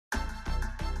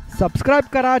Subscribe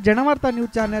करा Janvarta news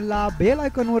चॅनलला, bell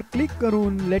आयकॉनवर क्लिक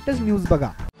करून लेटेस्ट न्यूज बघा।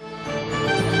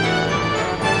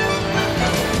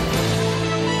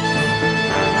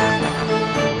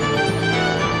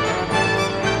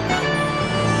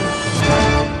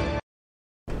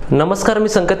 नमस्कार, मी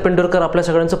संकेत पेंडुरकर आपल्या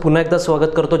सगळ्यांचं पुन्हा एकदा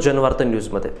स्वागत करतो जनवार्ता न्यूज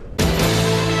मध्ये।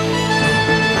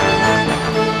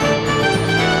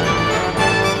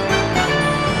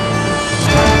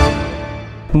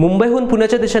 मुंबईहून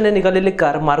पुण्याच्या दिशेने निघालेली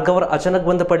कार मार्गावर अचानक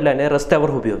बंद पडल्याने रस्त्यावर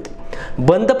उभी होती।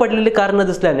 बंद पडलेली कार न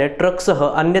दिसल्याने ट्रकसह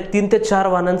अन्य 3 ते 4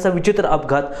 वाहनांचा विचित्र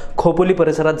अपघात खोपोली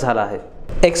परिसरात झाला आहे।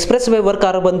 एक्सप्रेसवेवर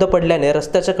कार बंद पडल्याने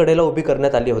रस्त्याच्या कडेला उभी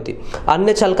करण्यात आली होती।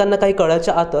 अन्य चालकांना काही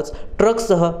कळाच्या आतच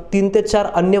ट्रकसह 3 ते 4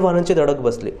 अन्य वाहनांची धडक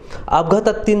बसली।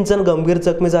 अपघातात 3 जण गंभीर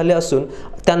जखमी झाले असून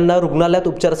त्यांना रुग्णालयात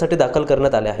उपचारासाठी दाखल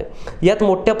करण्यात आले आहे। यात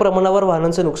मोठ्या प्रमाणावर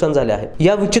वाहनांचे नुकसान झाले आहे।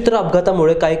 या विचित्र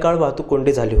अपघातामुळे काही काळ वाहतूक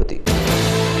कोंडी झाली होती।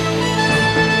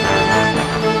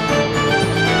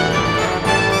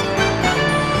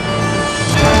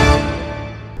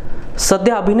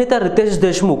 सध्या अभिनेता रितेश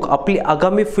देशमुख आपली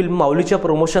आगामी फिल्म माऊलीच्या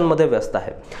प्रमोशनमध्ये व्यस्त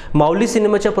आहे। माऊली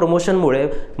सिनेमाच्या प्रमोशनमुळे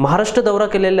महाराष्ट्र दौरा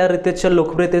केलेल्या रितेशच्या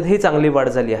लोकप्रियतेतही चांगली वाढ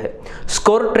झाली आहे।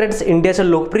 स्कोर ट्रेड्स इंडियाच्या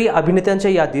लोकप्रिय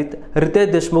अभिनेत्यांच्या यादीत रितेश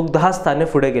देशमुख 10 स्थाने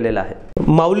पुढे गेलेला आहे।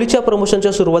 माऊलीच्या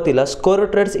प्रमोशनच्या सुरुवातीला स्कोर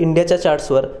ट्रेड्स इंडियाच्या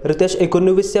चार्ट्सवर रितेश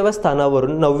 19व्या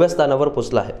स्थानावरून 9व्या स्थानावर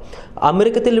पोहोचला आहे।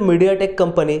 अमेरिकेतील media tech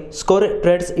company score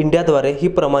trades इंडियाद्वारे ही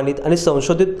प्रमाणित आणि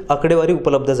संशोधित आकडेवारी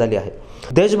उपलब्ध झाली आहे।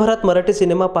 देशभरात मराठी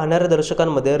सिनेमा पाहणाऱ्या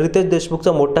दर्शकांमध्ये रितेश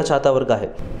देशमुखचा मोठा चाहता वर्ग आहे।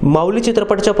 माऊली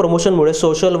चित्रपटाच्या प्रमोशनमुळे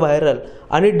सोशल, व्हायरल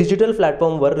आणि डिजिटल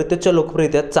प्लॅटफॉर्मवर रितेशच्या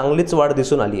लोकप्रियतेत चांगलीच वाढ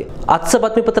दिसून आली आहे। आजचं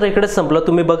बातमीपत्र इकडेच संपलं।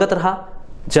 तुम्ही बघत रहा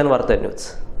जनवार्ता न्यूज।